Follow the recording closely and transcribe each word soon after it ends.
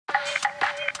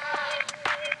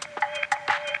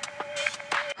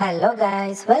Hello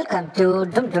guys, welcome to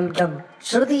Dum Dum Dum.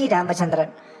 Shruthi Ramachandran.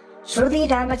 Shruthi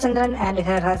Ramachandran and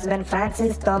her husband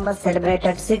Francis Thomas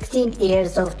celebrated 16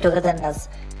 years of togetherness.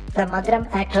 The Madaram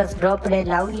actress dropped a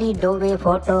lovely doorway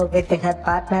photo with her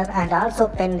partner and also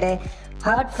penned a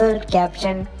heartfelt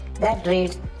caption that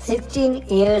reads, 16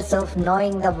 years of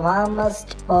knowing the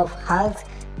warmest of hugs,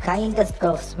 kindest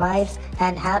of smiles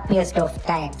and happiest of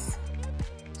times.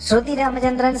 Shruthi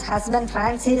Ramachandran's husband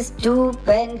Francis too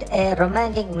penned a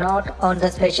romantic note on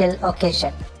the special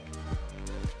occasion.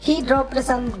 He dropped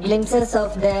some glimpses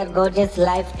of their gorgeous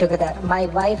life together. My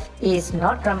wife is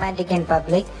not romantic in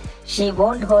public. She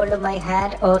won't hold my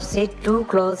hand or sit too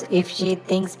close if she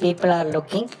thinks people are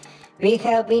looking. We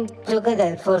have been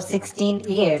together for 16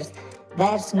 years.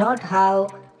 That's not how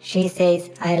she says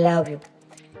I love you.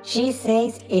 She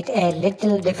says it a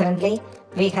little differently.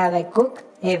 We have a cook,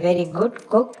 a very good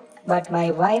cook, but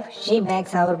my wife, she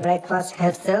makes our breakfast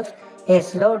herself, a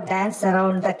slow dance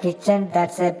around the kitchen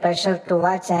that's a pleasure to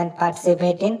watch and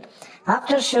participate in.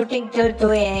 After shooting till 2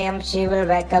 a.m., she will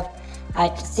wake up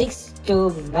at 6 to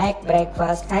make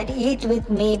breakfast and eat with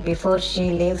me before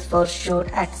she leaves for shoot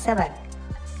at 7.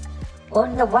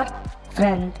 On the work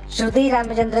front, Shruthi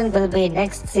Ramachandran will be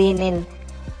next seen in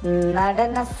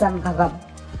Nadana Sambhavam.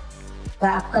 The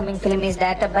upcoming film is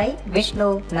directed by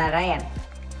Vishnu Narayan.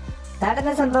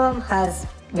 Nadana Sambhavam has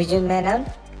Vijay Menon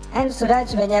and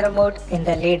Suraj Venyaramud in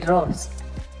the lead roles.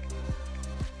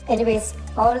 Anyways,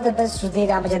 all the best Shruthi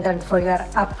Ramachandran for your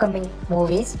upcoming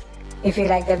movies. If you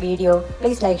like the video,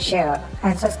 please like, share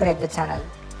and subscribe the channel.